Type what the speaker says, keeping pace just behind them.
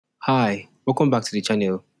Hi, welcome back to the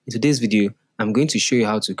channel. In today's video, I'm going to show you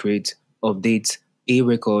how to create, update A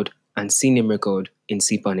record and CNAME record in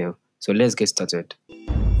cPanel. So let's get started.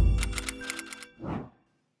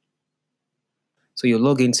 So you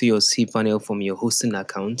log into your cPanel from your hosting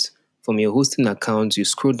account. From your hosting account, you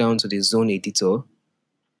scroll down to the zone editor.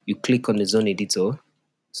 You click on the zone editor.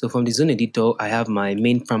 So from the zone editor, I have my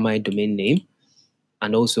main primary domain name,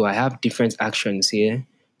 and also I have different actions here.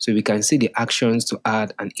 So we can see the actions to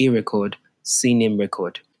add an A record, CNAME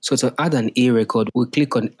record. So to add an A record, we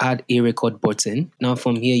click on Add A Record button. Now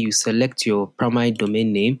from here, you select your primary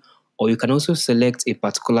domain name, or you can also select a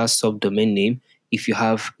particular subdomain name if you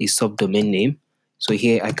have a subdomain name. So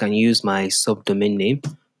here I can use my subdomain name,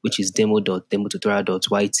 which is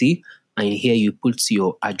demo.demotutorial.yt, and here you put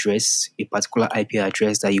your address, a particular IP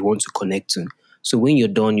address that you want to connect to. So when you're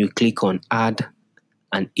done, you click on Add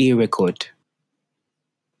an A record.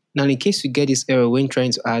 Now, in case you get this error when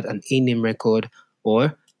trying to add an A-name record,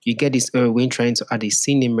 or you get this error when trying to add a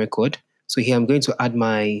CNAME record, so here I'm going to add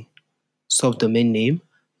my subdomain name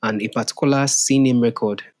and a particular CNAME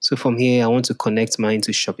record. So from here, I want to connect mine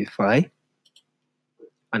to Shopify,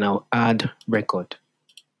 and I'll add record.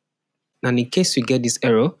 Now, in case you get this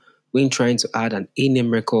error when trying to add an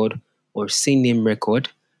A-name record or CNAME record,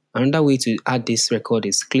 another way to add this record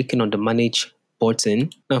is clicking on the Manage button.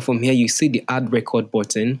 Now from here, you see the Add Record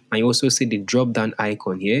button, and you also see the drop-down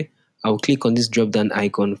icon here. I'll click on this drop-down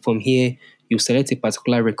icon. From here, you select a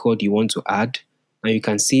particular record you want to add. Now you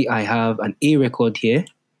can see I have an A record here.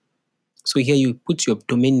 So here you put your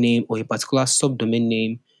domain name or a particular subdomain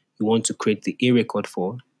name you want to create the A record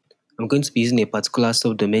for. I'm going to be using a particular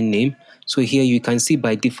subdomain name. So here you can see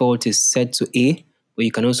by default is set to A, but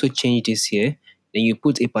you can also change this here. Then you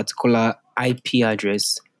put a particular IP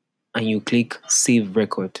address and you click Save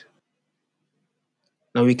Record.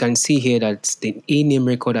 Now we can see here that the A-name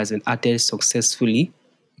record has been added successfully.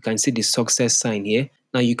 You can see the success sign here.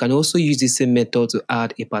 Now you can also use the same method to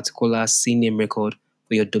add a particular CNAME record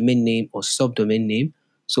for your domain name or subdomain name.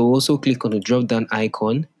 So also click on the drop-down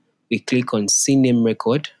icon. We click on CNAME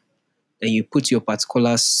record. Then you put your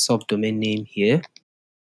particular subdomain name here.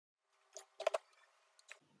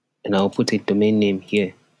 And I'll put a domain name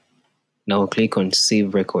here. Now click on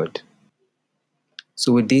Save Record.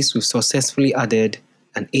 So with this, we've successfully added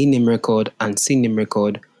an A-name record and CNAME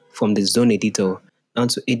record from the zone editor. Now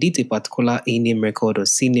to edit a particular A-name record or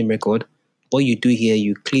CNAME record, what you do here,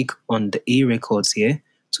 you click on the A records here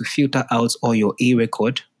to filter out all your A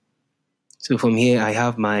record. So from here, I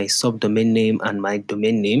have my subdomain name and my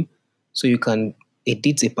domain name. So you can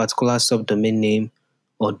edit a particular subdomain name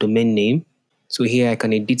or domain name. So here I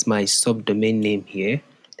can edit my subdomain name here.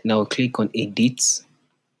 Then I'll click on Edit.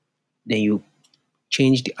 Then you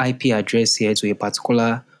change the IP address here to a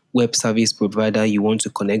particular web service provider you want to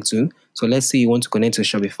connect to. So let's say you want to connect to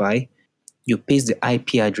Shopify. You paste the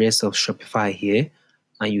IP address of Shopify here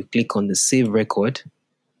and you click on the Save Record.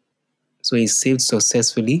 So it's saved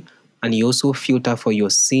successfully, and you also filter for your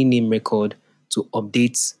CNAME record to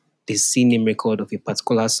update the CNAME record of a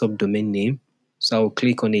particular subdomain name. So I'll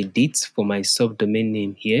click on Edit for my subdomain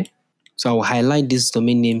name here. So I'll highlight this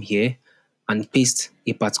domain name here and paste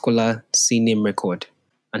a particular CNAME record.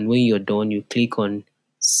 And when you're done, you click on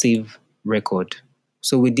Save Record.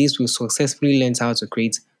 So with this, we've successfully learned how to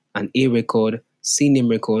create an A record,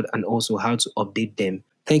 CNAME record, and also how to update them.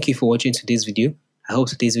 Thank you for watching today's video. I hope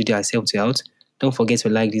today's video has helped you out. Don't forget to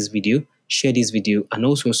like this video, share this video, and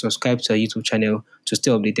also subscribe to our YouTube channel to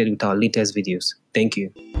stay updated with our latest videos. Thank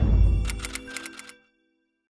you.